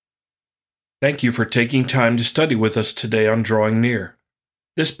Thank you for taking time to study with us today on Drawing Near.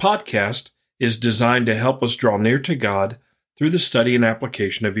 This podcast is designed to help us draw near to God through the study and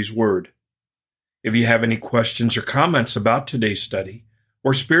application of His Word. If you have any questions or comments about today's study,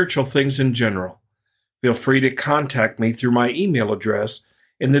 or spiritual things in general, feel free to contact me through my email address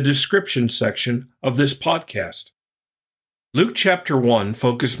in the description section of this podcast. Luke chapter 1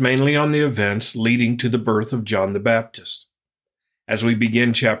 focused mainly on the events leading to the birth of John the Baptist. As we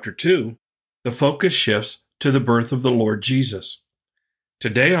begin chapter 2, the focus shifts to the birth of the Lord Jesus.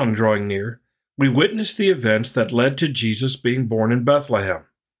 Today on Drawing Near, we witness the events that led to Jesus being born in Bethlehem.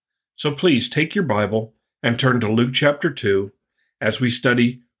 So please take your Bible and turn to Luke chapter 2 as we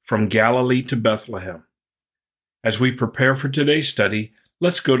study from Galilee to Bethlehem. As we prepare for today's study,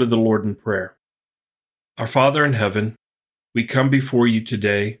 let's go to the Lord in prayer. Our Father in heaven, we come before you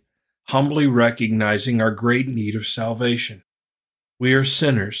today, humbly recognizing our great need of salvation. We are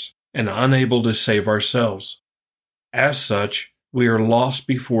sinners and unable to save ourselves. As such, we are lost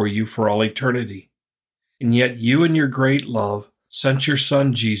before you for all eternity. And yet you in your great love sent your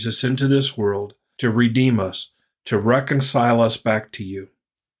Son Jesus into this world to redeem us, to reconcile us back to you,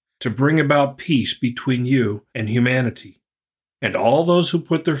 to bring about peace between you and humanity. And all those who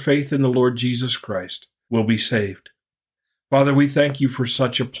put their faith in the Lord Jesus Christ will be saved. Father, we thank you for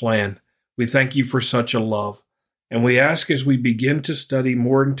such a plan. We thank you for such a love. And we ask as we begin to study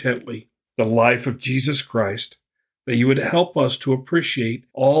more intently the life of Jesus Christ, that you would help us to appreciate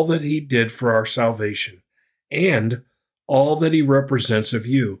all that he did for our salvation and all that he represents of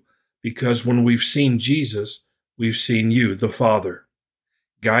you, because when we've seen Jesus, we've seen you, the Father.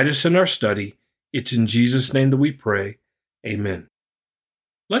 Guide us in our study. It's in Jesus' name that we pray. Amen.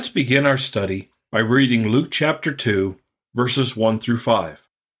 Let's begin our study by reading Luke chapter 2, verses 1 through 5.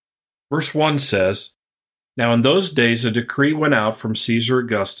 Verse 1 says, "Now in those days a decree went out from Caesar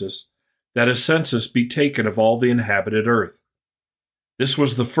Augustus that a census be taken of all the inhabited earth. This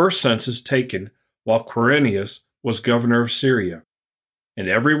was the first census taken while Quirinius was governor of Syria, and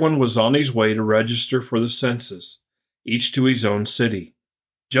everyone was on his way to register for the census, each to his own city.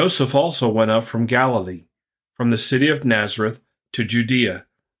 Joseph also went up from Galilee, from the city of Nazareth to Judea,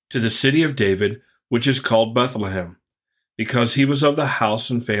 to the city of David, which is called Bethlehem, because he was of the house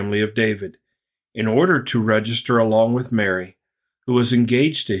and family of David, in order to register along with Mary, who was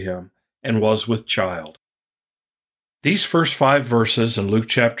engaged to him and was with child." These first 5 verses in Luke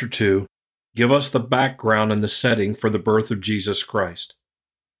chapter 2 give us the background and the setting for the birth of Jesus Christ.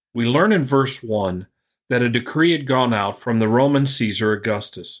 We learn in verse 1 that a decree had gone out from the Roman Caesar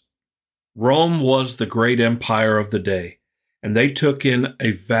Augustus. Rome was the great empire of the day, and they took in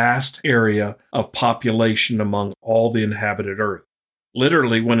a vast area of population among all the inhabited earth.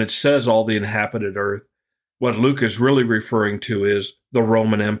 Literally, when it says all the inhabited earth, what Luke is really referring to is the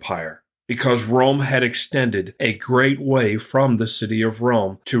Roman Empire, because Rome had extended a great way from the city of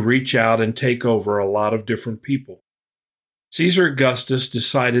Rome to reach out and take over a lot of different people. Caesar Augustus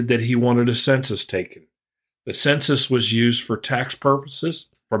decided that he wanted a census taken. The census was used for tax purposes,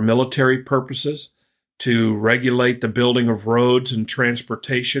 for military purposes, to regulate the building of roads and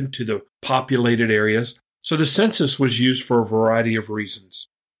transportation to the populated areas. So the census was used for a variety of reasons.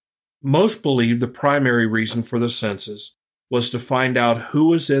 Most believe the primary reason for the census was to find out who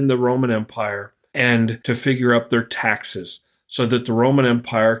was in the Roman Empire and to figure up their taxes so that the Roman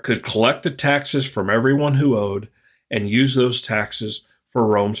Empire could collect the taxes from everyone who owed and use those taxes for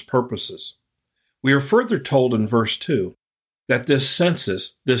Rome's purposes. We are further told in verse 2 that this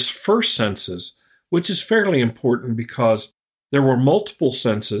census, this first census, which is fairly important because there were multiple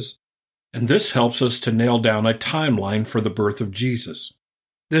censuses, and this helps us to nail down a timeline for the birth of Jesus.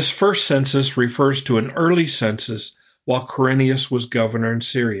 This first census refers to an early census while Quirinius was governor in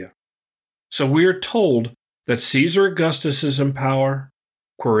Syria. So we are told that Caesar Augustus is in power,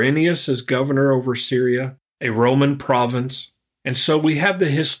 Quirinius is governor over Syria, a Roman province, and so we have the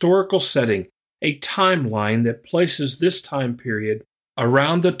historical setting, a timeline that places this time period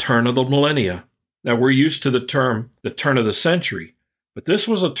around the turn of the millennia. Now we're used to the term, the turn of the century, but this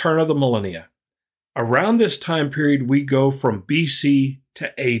was a turn of the millennia. Around this time period, we go from BC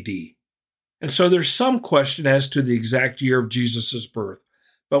to AD. And so there's some question as to the exact year of Jesus' birth,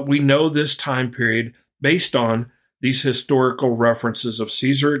 but we know this time period based on these historical references of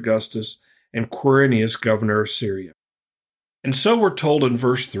Caesar Augustus and Quirinius, governor of Syria. And so we're told in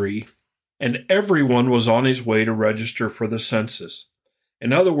verse 3, "And everyone was on his way to register for the census."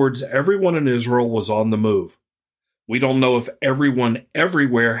 In other words, everyone in Israel was on the move. We don't know if everyone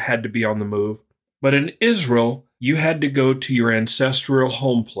everywhere had to be on the move, but in Israel, you had to go to your ancestral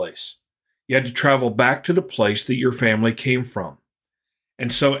home place. You had to travel back to the place that your family came from.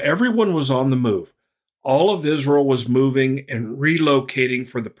 And so everyone was on the move. All of Israel was moving and relocating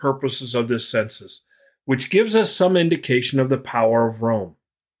for the purposes of this census, which gives us some indication of the power of Rome.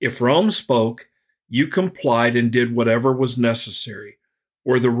 If Rome spoke, you complied and did whatever was necessary,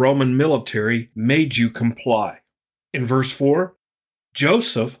 or the Roman military made you comply. In verse 4,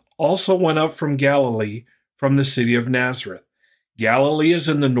 Joseph also went up from Galilee from the city of Nazareth. Galilee is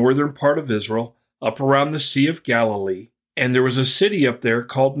in the northern part of Israel, up around the Sea of Galilee, and there was a city up there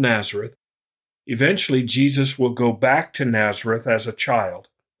called Nazareth. Eventually, Jesus will go back to Nazareth as a child.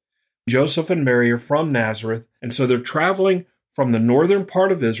 Joseph and Mary are from Nazareth, and so they're traveling from the northern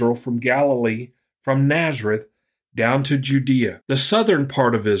part of Israel, from Galilee, from Nazareth, down to Judea, the southern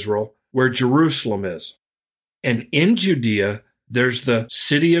part of Israel, where Jerusalem is. And in Judea, there's the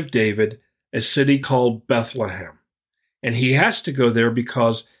city of David, a city called Bethlehem. And he has to go there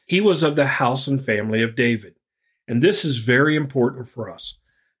because he was of the house and family of David. And this is very important for us,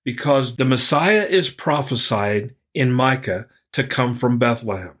 because the Messiah is prophesied in Micah to come from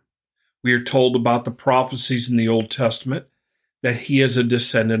Bethlehem. We are told about the prophecies in the Old Testament that he is a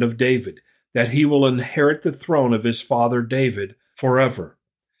descendant of David, that he will inherit the throne of his father David forever.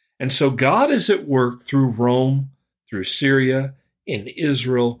 And so God is at work through Rome, through Syria, in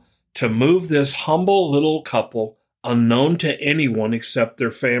Israel, to move this humble little couple, unknown to anyone except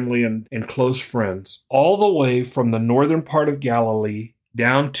their family and close friends, all the way from the northern part of Galilee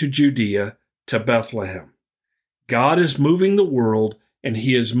down to Judea to Bethlehem. God is moving the world, and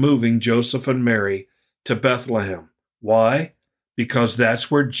he is moving Joseph and Mary to Bethlehem. Why? Because that's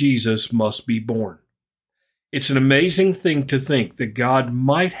where Jesus must be born. It's an amazing thing to think that God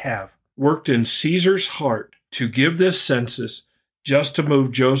might have worked in Caesar's heart to give this census just to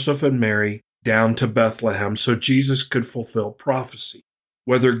move Joseph and Mary down to Bethlehem so Jesus could fulfill prophecy.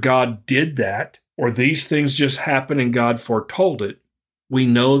 Whether God did that or these things just happened and God foretold it, we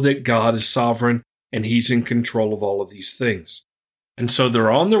know that God is sovereign and he's in control of all of these things. And so they're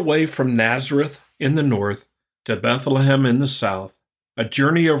on their way from Nazareth in the north to Bethlehem in the south, a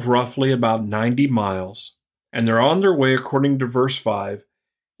journey of roughly about 90 miles. And they're on their way, according to verse 5,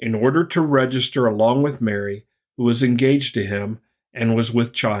 in order to register along with Mary, who was engaged to him and was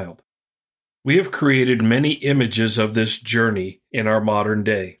with child. We have created many images of this journey in our modern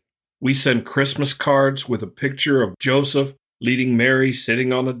day. We send Christmas cards with a picture of Joseph leading Mary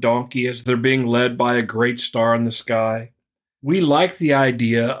sitting on a donkey as they're being led by a great star in the sky. We like the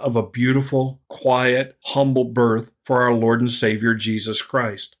idea of a beautiful, quiet, humble birth for our Lord and Savior Jesus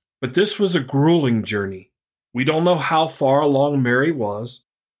Christ. But this was a grueling journey. We don't know how far along Mary was.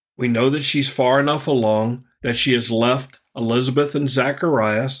 We know that she's far enough along that she has left Elizabeth and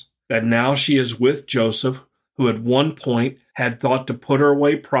Zacharias, that now she is with Joseph, who at one point had thought to put her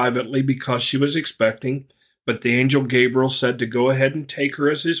away privately because she was expecting, but the angel Gabriel said to go ahead and take her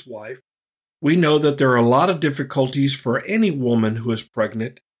as his wife. We know that there are a lot of difficulties for any woman who is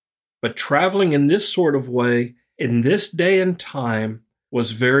pregnant, but traveling in this sort of way in this day and time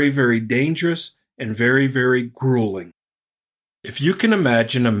was very, very dangerous and very, very grueling. If you can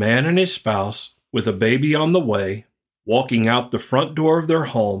imagine a man and his spouse with a baby on the way, walking out the front door of their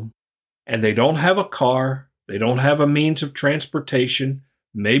home, and they don't have a car, they don't have a means of transportation,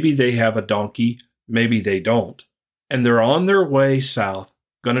 maybe they have a donkey, maybe they don't, and they're on their way south,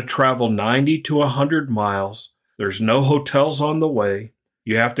 going to travel 90 to 100 miles. There's no hotels on the way.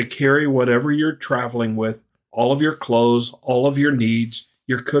 You have to carry whatever you're traveling with, all of your clothes, all of your needs,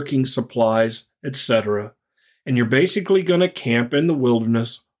 your cooking supplies, etc. And you're basically going to camp in the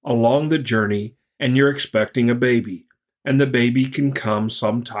wilderness along the journey, and you're expecting a baby, and the baby can come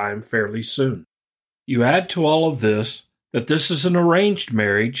sometime fairly soon. You add to all of this that this is an arranged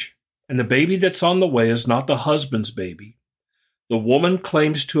marriage, and the baby that's on the way is not the husband's baby. The woman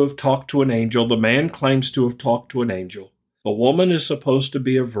claims to have talked to an angel. The man claims to have talked to an angel. The woman is supposed to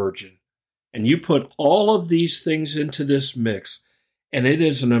be a virgin. And you put all of these things into this mix, and it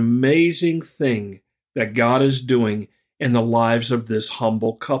is an amazing thing that God is doing in the lives of this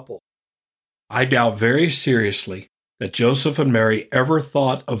humble couple. I doubt very seriously that Joseph and Mary ever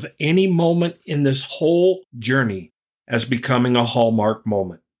thought of any moment in this whole journey as becoming a hallmark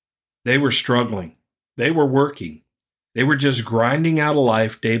moment. They were struggling. They were working. They were just grinding out a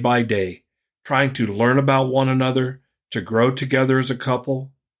life day by day, trying to learn about one another, to grow together as a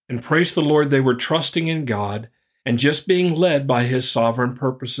couple, and praise the Lord, they were trusting in God and just being led by his sovereign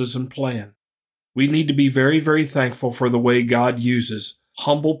purposes and plan. We need to be very, very thankful for the way God uses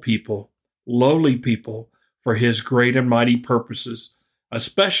humble people, lowly people, for his great and mighty purposes,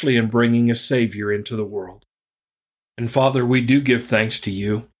 especially in bringing a Savior into the world. And Father, we do give thanks to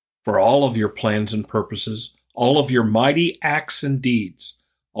you for all of your plans and purposes, all of your mighty acts and deeds,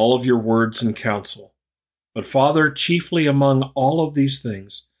 all of your words and counsel. But Father, chiefly among all of these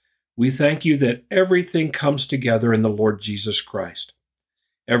things, we thank you that everything comes together in the Lord Jesus Christ.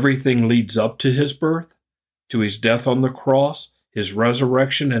 Everything leads up to his birth, to his death on the cross, his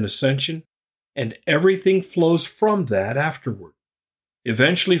resurrection and ascension, and everything flows from that afterward.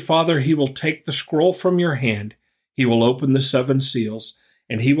 Eventually, Father, he will take the scroll from your hand, he will open the 7 seals,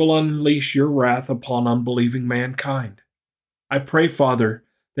 and he will unleash your wrath upon unbelieving mankind. I pray, Father,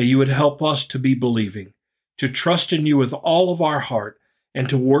 that you would help us to be believing, to trust in you with all of our heart, and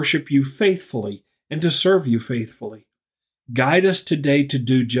to worship you faithfully and to serve you faithfully. Guide us today to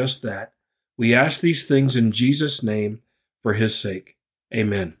do just that. We ask these things in Jesus' name for his sake.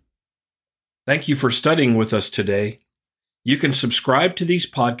 Amen. Thank you for studying with us today. You can subscribe to these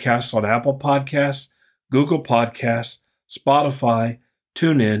podcasts on Apple Podcasts, Google Podcasts, Spotify,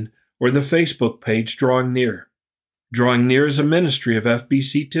 TuneIn, or the Facebook page Drawing Near. Drawing Near is a ministry of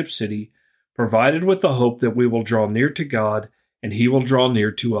FBC Tipp City, provided with the hope that we will draw near to God and he will draw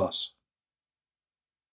near to us.